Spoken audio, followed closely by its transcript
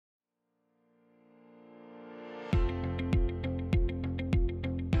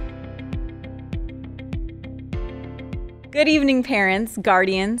Good evening, parents,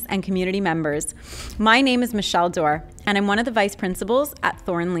 guardians, and community members. My name is Michelle Dorr, and I'm one of the vice principals at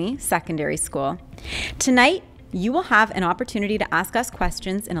Thornlea Secondary School. Tonight, you will have an opportunity to ask us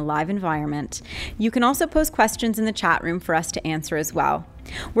questions in a live environment. You can also post questions in the chat room for us to answer as well.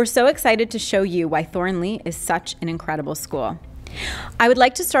 We're so excited to show you why Thornlea is such an incredible school. I would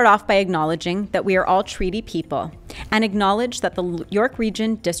like to start off by acknowledging that we are all treaty people and acknowledge that the York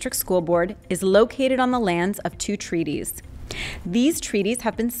Region District School Board is located on the lands of two treaties. These treaties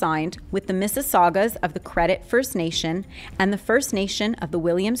have been signed with the Mississaugas of the Credit First Nation and the First Nation of the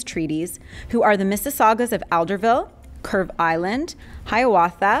Williams Treaties, who are the Mississaugas of Alderville, Curve Island,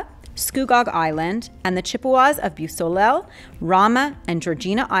 Hiawatha, Scugog Island, and the Chippewas of Busolel, Rama, and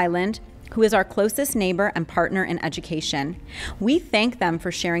Georgina Island, who is our closest neighbor and partner in education. We thank them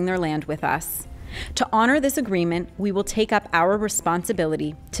for sharing their land with us. To honor this agreement, we will take up our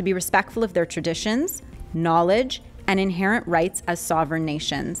responsibility to be respectful of their traditions, knowledge, and inherent rights as sovereign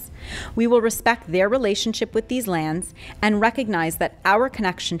nations. We will respect their relationship with these lands and recognize that our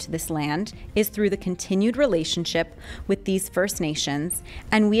connection to this land is through the continued relationship with these First Nations,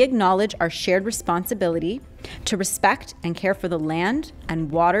 and we acknowledge our shared responsibility to respect and care for the land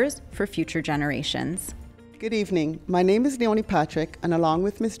and waters for future generations. Good evening. My name is Leonie Patrick, and along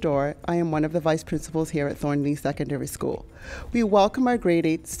with Ms. Dorr, I am one of the vice principals here at Thornlea Secondary School. We welcome our grade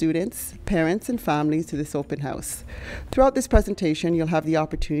 8 students, parents, and families to this open house. Throughout this presentation, you'll have the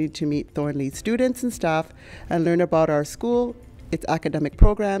opportunity to meet Thornlea students and staff and learn about our school, its academic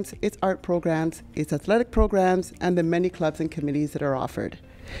programs, its art programs, its athletic programs, and the many clubs and committees that are offered.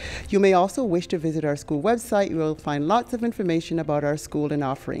 You may also wish to visit our school website. You will find lots of information about our school and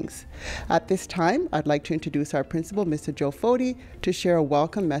offerings. At this time, I'd like to introduce our principal, Mr. Joe Foti, to share a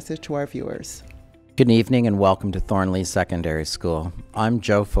welcome message to our viewers. Good evening and welcome to Thornlea Secondary School. I'm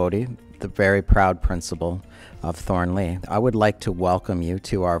Joe Foti, the very proud principal of Thornlea. I would like to welcome you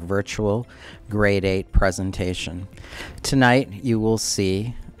to our virtual grade 8 presentation. Tonight you will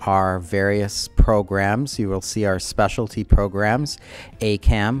see our various programs. You will see our specialty programs,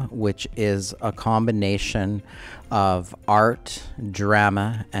 ACAM, which is a combination of art,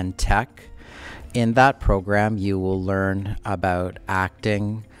 drama, and tech. In that program, you will learn about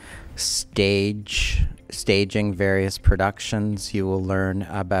acting, staging various productions. You will learn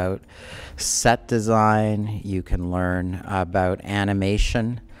about set design. You can learn about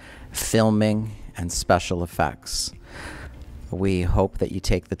animation, filming, and special effects. We hope that you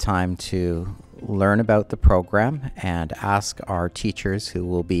take the time to learn about the program and ask our teachers who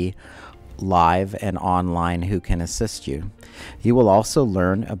will be live and online who can assist you. You will also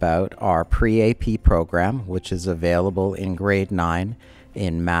learn about our pre-AP program, which is available in grade 9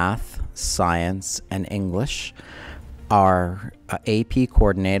 in math, science, and English. Our AP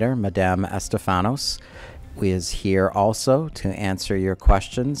coordinator, Madame Estefanos, is here also to answer your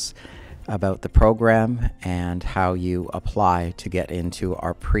questions about the program and how you apply to get into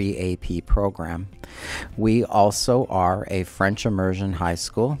our pre-AP program. We also are a French immersion high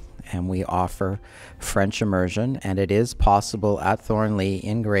school, and we offer French immersion, and it is possible at Thornlea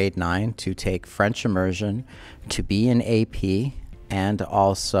in grade 9 to take French immersion, to be an AP, and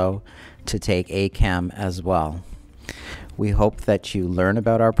also to take ACAM as well. We hope that you learn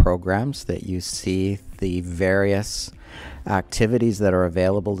about our programs, that you see the various activities that are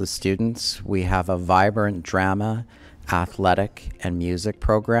available to students. We have a vibrant drama, athletic, and music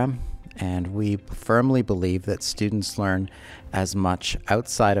program, and we firmly believe that students learn as much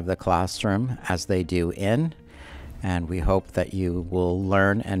outside of the classroom as they do in, and we hope that you will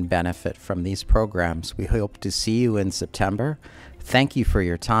learn and benefit from these programs. We hope to see you in September. Thank you for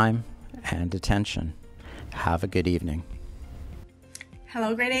your time and attention. Have a good evening.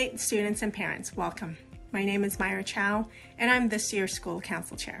 Hello, grade 8 students and parents. Welcome. My name is Myra Chow, and I'm this year's school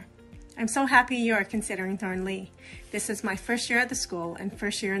council chair. I'm so happy you are considering Thornlea. This is my first year at the school and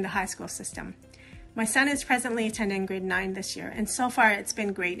first year in the high school system. My son is presently attending grade 9 this year, and so far it's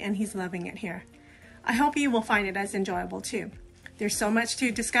been great and he's loving it here. I hope you will find it as enjoyable too. There's so much to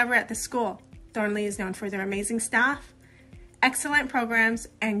discover at the school. Thornlea is known for their amazing staff, excellent programs,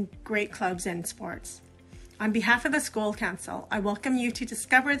 and great clubs and sports. On behalf of the school council, I welcome you to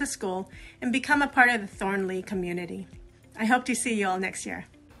discover the school and become a part of the Thornlea community. I hope to see you all next year.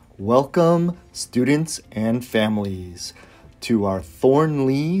 Welcome, students and families, to our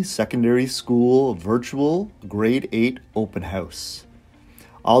Thornlea Secondary School virtual grade 8 open house.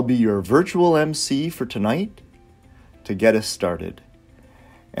 I'll be your virtual MC for tonight to get us started.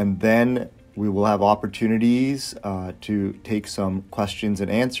 And then we will have opportunities to take some questions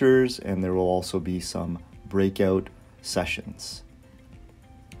and answers, and there will also be some breakout sessions.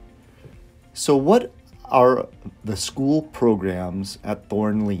 So what are the school programs at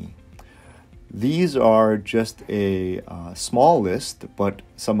Thornlea. These are just a small list, but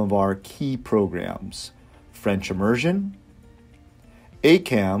some of our key programs. French Immersion,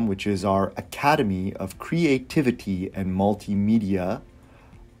 ACAM, which is our Academy of Creativity and Multimedia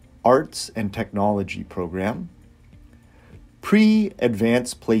Arts and Technology program.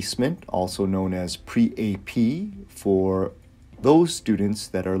 Pre-Advanced Placement, also known as Pre-AP, for those students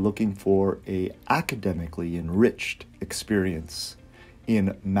that are looking for a academically enriched experience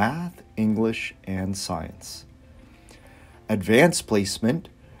in math, English, and science. Advanced Placement,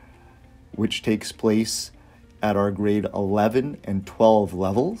 which takes place at our grade 11 and 12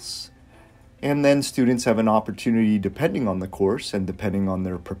 levels. And then students have an opportunity, depending on the course and depending on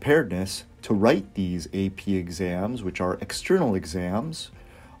their preparedness, to write these AP exams, which are external exams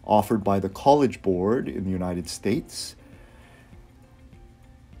offered by the College Board in the United States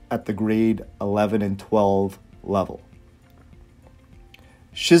at the grade 11 and 12 level.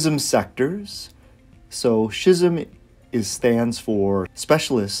 SHISM sectors. So SHISM stands for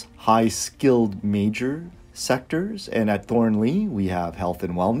Specialist High Skilled Major sectors, and at Thornlea we have Health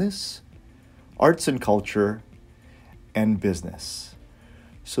and Wellness, Arts and Culture, and Business.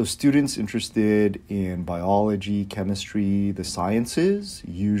 So students interested in biology, chemistry, the sciences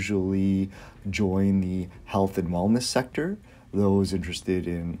usually join the Health and Wellness sector. Those interested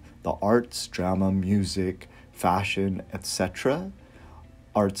in the arts, drama, music, fashion, etc.,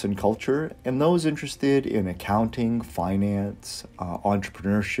 Arts and Culture, and those interested in accounting, finance,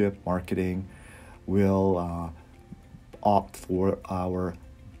 entrepreneurship, marketing will opt for our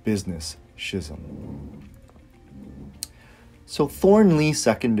Business SHISM. So Thornlea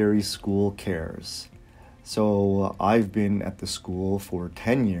Secondary School cares. So I've been at the school for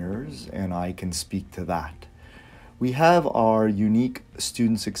 10 years and I can speak to that. We have our unique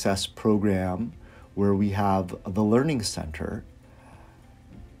student success program where we have the Learning Center.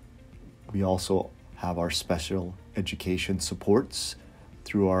 We also have our special education supports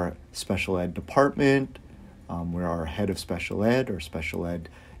through our special ed department, where our head of special ed, our special ed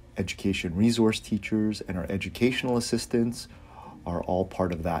education resource teachers, and our educational assistants are all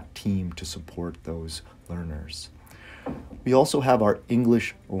part of that team to support those learners. We also have our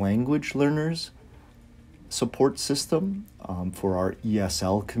English language learners support system for our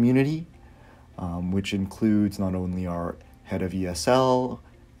ESL community, which includes not only our head of ESL,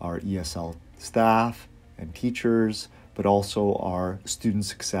 our ESL staff and teachers, but also our student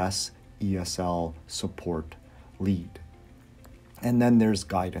success ESL support lead. And then there's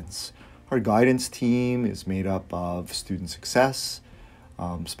guidance. Our guidance team is made up of student success,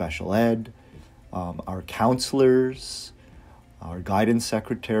 special ed, our counselors, our guidance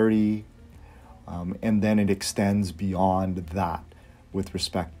secretary, and then it extends beyond that with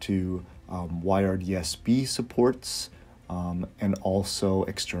respect to YRDSB supports, and also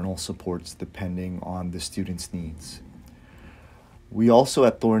external supports depending on the student's needs. We also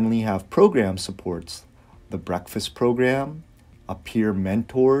at Thornlea have program supports, the breakfast program, a peer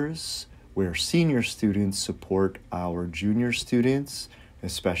mentors, where senior students support our junior students,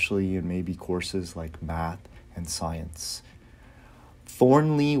 especially in maybe courses like math and science.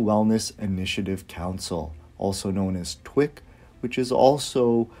 Thornlea Wellness Initiative Council, also known as TWIC, which is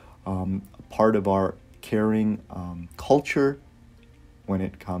also part of our caring culture when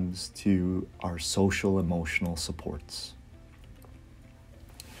it comes to our social emotional supports.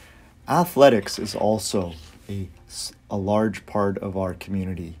 Athletics is also a large part of our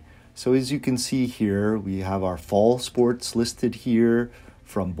community. So as you can see here, we have our fall sports listed here,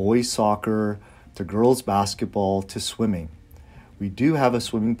 from boys soccer to girls basketball to swimming. We do have a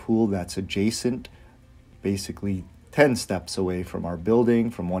swimming pool that's adjacent, basically 10 steps away from our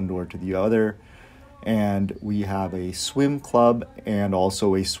building, from one door to the other. And we have a swim club and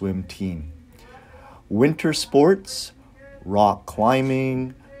also a swim team. Winter sports, rock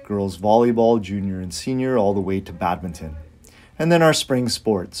climbing, girls volleyball, junior and senior, all the way to badminton. And then our spring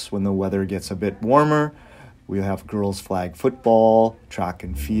sports, when the weather gets a bit warmer, we have girls flag football, track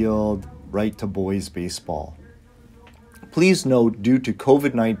and field, right to boys baseball. Please note, due to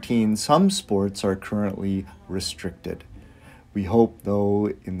COVID-19, some sports are currently restricted. We hope,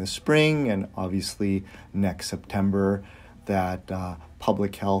 though, in the spring and obviously next September that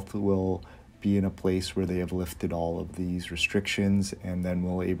public health will be in a place where they have lifted all of these restrictions, and then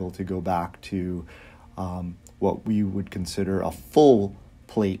we'll able to go back to what we would consider a full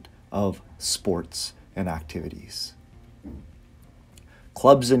plate of sports and activities.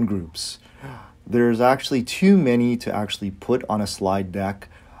 Clubs and groups. There's actually too many to actually put on a slide deck.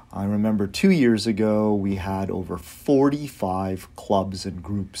 I remember 2 years ago, we had over 45 clubs and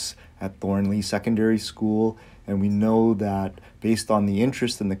groups at Thornlea Secondary School, and we know that based on the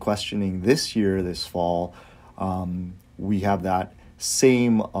interest in the questioning this year, this fall, we have that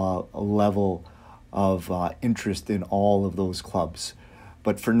same level of interest in all of those clubs.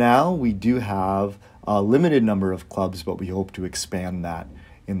 But for now, we do have a limited number of clubs, but we hope to expand that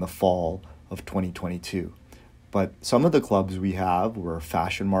in the fall of 2022. But some of the clubs we have were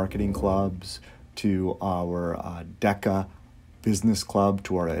fashion marketing clubs, to our DECA business club,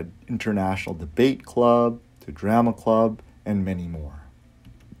 to our international debate club, to drama club, and many more.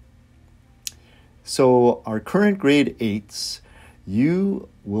 So our current grade 8s, you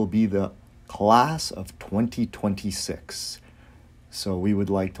will be the class of 2026. So we would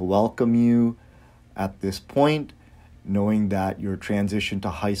like to welcome you at this point, knowing that your transition to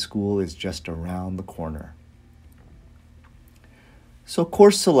high school is just around the corner. So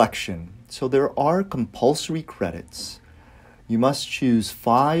course selection. So there are compulsory credits. You must choose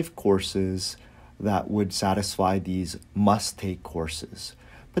 5 courses that would satisfy these must-take courses.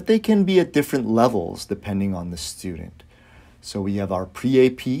 But they can be at different levels depending on the student. So we have our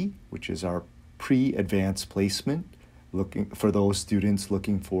pre-AP, which is our pre-advanced placement, looking for those students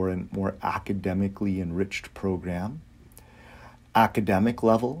looking for a more academically enriched program. Academic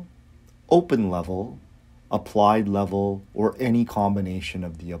level, open level, applied level, or any combination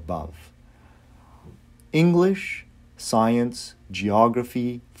of the above. English, science,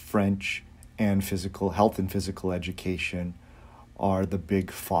 geography, French, and health and physical education are the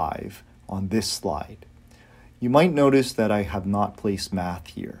big 5 on this slide. You might notice that I have not placed math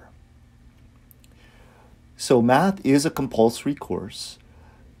here. So math is a compulsory course,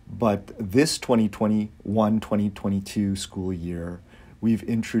 but this 2021-2022 school year, we've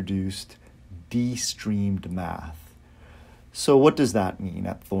introduced de-streamed math. So what does that mean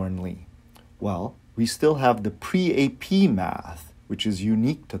at Thornlea? Well, we still have the pre-AP math, which is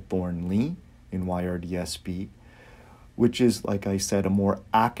unique to Thornlea in YRDSB, which is, like I said, a more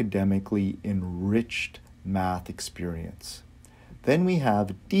academically enriched math experience. Then we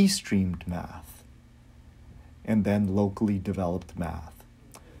have de-streamed math, and then locally developed math.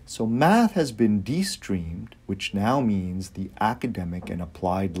 So math has been de-streamed, which now means the academic and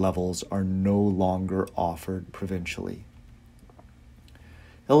applied levels are no longer offered provincially.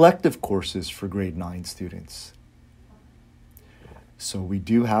 Elective courses for grade 9 students. So we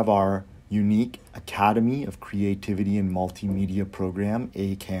do have our unique Academy of Creativity and Multimedia program,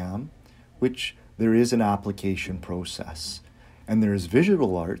 ACAM, which there is an application process. And there is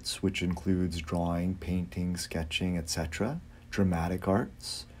visual arts, which includes drawing, painting, sketching, etc., dramatic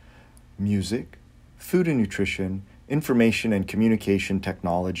arts, music, food and nutrition, information and communication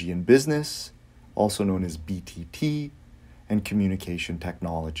technology and business, also known as BTT, and communication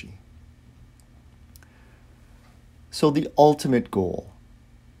technology. So the ultimate goal,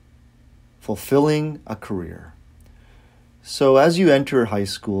 fulfilling a career. So as you enter high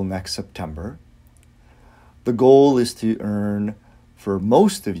school next September, the goal is to earn, for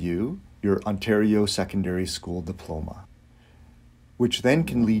most of you, your Ontario Secondary School diploma, which then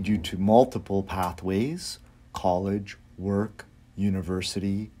can lead you to multiple pathways: college, work,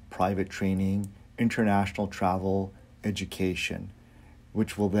 university, private training, international travel, education,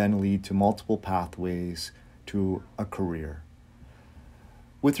 which will then lead to multiple pathways to a career.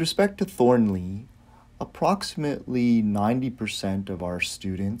 With respect to Thornlea, approximately 90% of our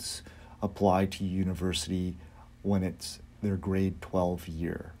students apply to university when it's their grade 12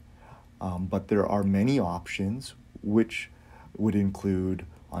 year. But there are many options, which would include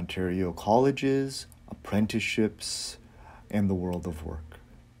Ontario colleges, apprenticeships, and the world of work.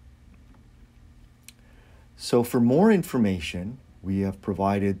 So for more information, we have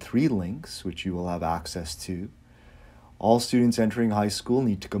provided 3 links which you will have access to. All students entering high school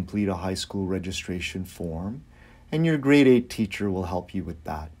need to complete a high school registration form, and your grade 8 teacher will help you with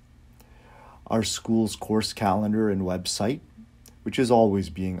that. Our school's course calendar and website, which is always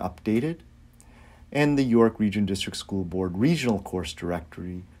being updated, and the York Region District School Board Regional Course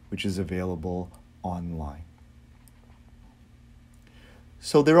Directory, which is available online.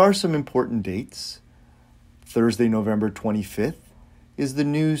 So there are some important dates. Thursday, November 25th is the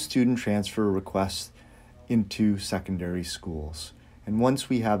new student transfer request into secondary schools. And once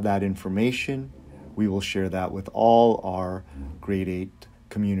we have that information, we will share that with all our grade 8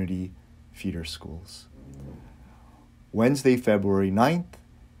 community feeder schools. Wednesday, February 9th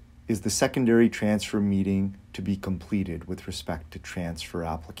is the secondary transfer meeting to be completed with respect to transfer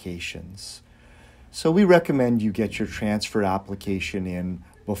applications. So we recommend you get your transfer application in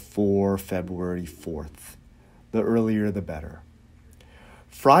before February 4th. The earlier, the better.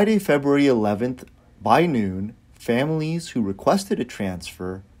 Friday, February 11th by noon, families who requested a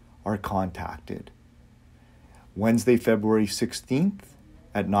transfer are contacted. Wednesday, February 16th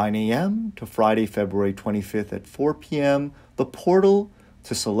at 9 a.m. to Friday, February 25th at 4 p.m., the portal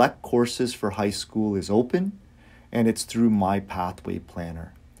to select courses for high school is open, and it's through My Pathway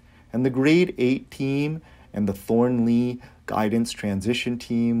Planner. And the grade 8 team and the Thornlea Guidance Transition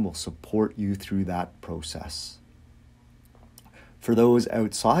team will support you through that process. For those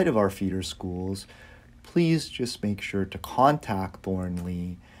outside of our feeder schools, please just make sure to contact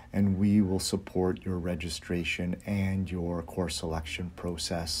Thornlea, and we will support your registration and your course selection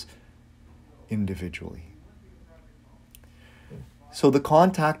process individually. So the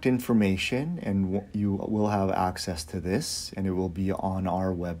contact information, and you will have access to this, and it will be on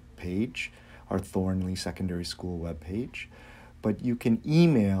our webpage, our Thornlea Secondary School webpage. But you can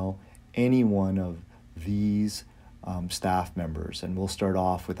email any one of these staff members, and we'll start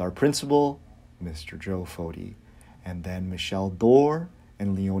off with our principal, Mr. Joe Foti, and then Michelle Dorr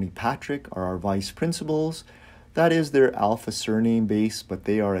and Leonie Patrick are our vice principals. That is their alpha surname base, but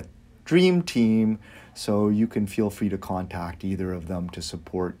they are a dream team, so you can feel free to contact either of them to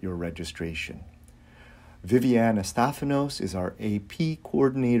support your registration. Viviana Stafanos is our AP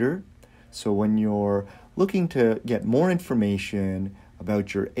coordinator, so when you're looking to get more information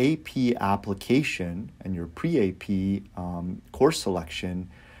about your AP application and your pre-AP course selection,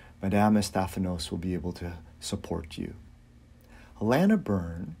 Madame Stafanos will be able to support you. Alana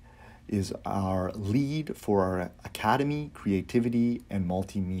Byrne is our lead for our Academy, Creativity, and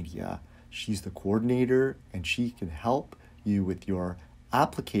Multimedia. She's the coordinator, and she can help you with your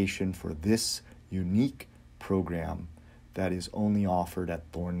application for this unique program that is only offered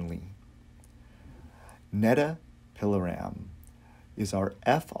at Thornlea. Netta Pilaram is our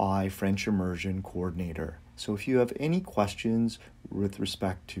FI French Immersion coordinator. So if you have any questions with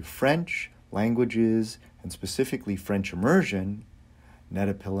respect to French, languages, and specifically French immersion,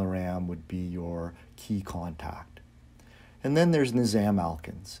 Netta Pilaram would be your key contact. And then there's Nizam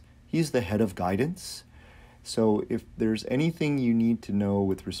Alkins. He's the head of guidance. So if there's anything you need to know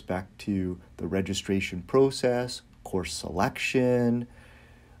with respect to the registration process, course selection,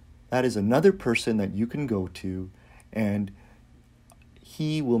 that is another person that you can go to, and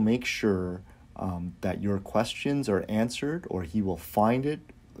he will make sure that your questions are answered, or he will find it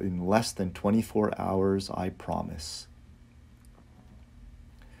in less than 24 hours, I promise.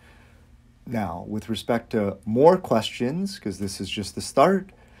 Now, with respect to more questions, because this is just the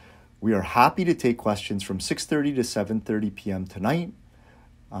start, we are happy to take questions from 6:30 to 7:30 p.m. tonight,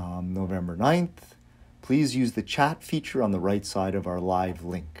 November 9th. Please use the chat feature on the right side of our live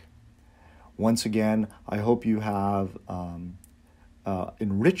link. Once again, I hope you have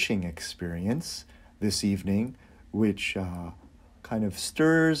enriching experience this evening, which kind of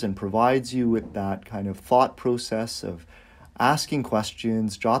stirs and provides you with that kind of thought process of asking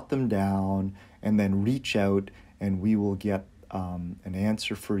questions, jot them down, and then reach out, and we will get an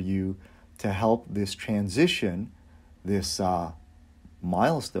answer for you to help this transition, this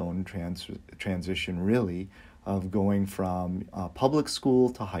milestone transition really, of going from public school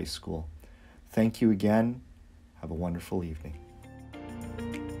to high school. Thank you again. Have a wonderful evening.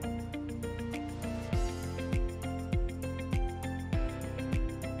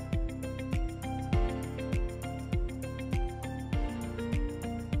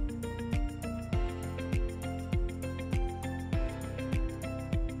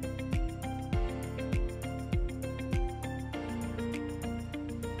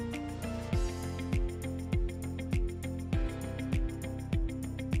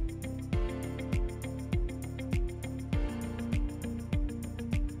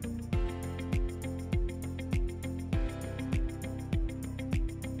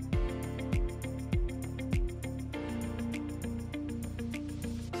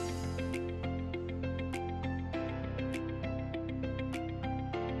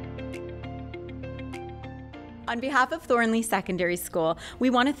 On behalf of Thornlea Secondary School, we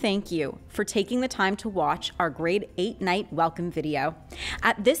want to thank you for taking the time to watch our grade 8 night welcome video.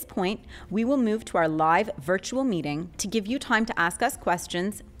 At this point, we will move to our live virtual meeting to give you time to ask us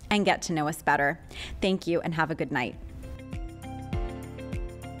questions and get to know us better. Thank you and have a good night.